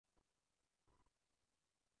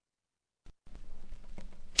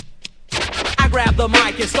grab the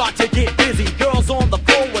mic and start to get busy. Girls on the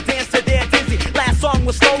floor will dance to their dizzy. Last song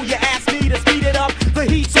was slow, you asked me to speed it up. The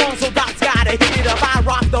heat's on, so Doc's gotta hit it up. I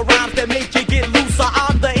rock the rhymes that make you get looser.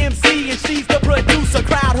 I'm the MC and she's the producer.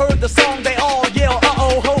 Crowd heard the song, they all yell,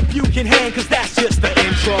 uh-oh, hope you can hang, cause that's just the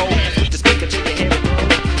intro. Dance with the speaker till you hear it blow.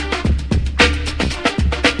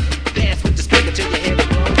 Dance with the speaker till you hear it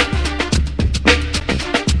blow.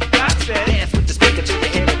 Gotcha. Dance with the speaker till you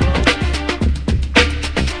hear it blow.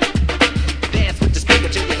 Dance with the speaker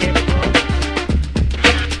till you hear it blow.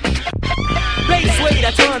 Bass way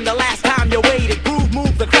to turn the last time you waited. Groove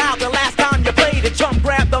move the crowd the last time you played it. Jump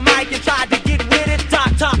grab the mic and tried to get with it.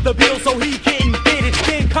 Doc top the bill so he couldn't fit it.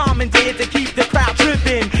 Then commandeered to keep the crowd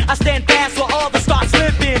tripping. I stand fast while others start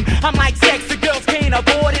slipping. I'm like sex, the girls can't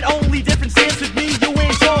avoid it. Only difference is with me, you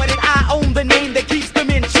enjoyed it. I own the name that keeps them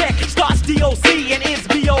in check. Starts DOC and ends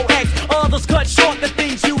BOX. Others cut short the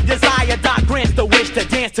things you desire. Doc grants the wish to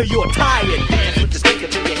dance till you're tired. Dance with the speaker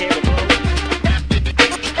till you hear it blow.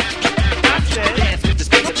 Dance with the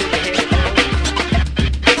speaker till you hear it blow.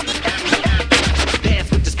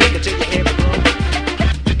 Dance with the speaker till you hear it blow.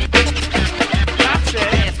 Dance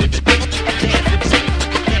with the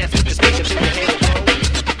speaker till you hear it blow.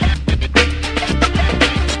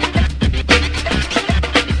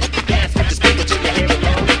 Dance with the speaker till you hear it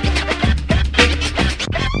blow.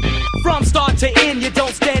 From start to end, you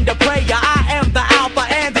don't stand a prayer. I am the alpha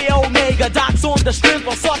and the omega. Doc's on the strength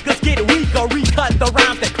while suckers get weaker. Recut the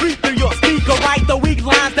rhymes that creep through your speaker. Write the weak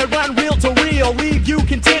lines that run real to real. Leave you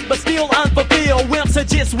content but still unfulfilled. Wimps are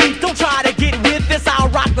just weak, don't try to get with this. I'll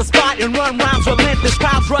rock the spot and run rhymes relentless.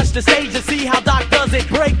 Crowds rush the stage to see how Doc does it.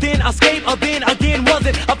 Break then, escape, or then again was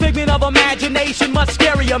it a figment of imagination, much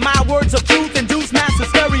scarier. My words of truth induce mass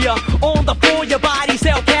hysteria. On the floor, your body's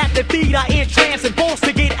held captive. Feet are in trance and force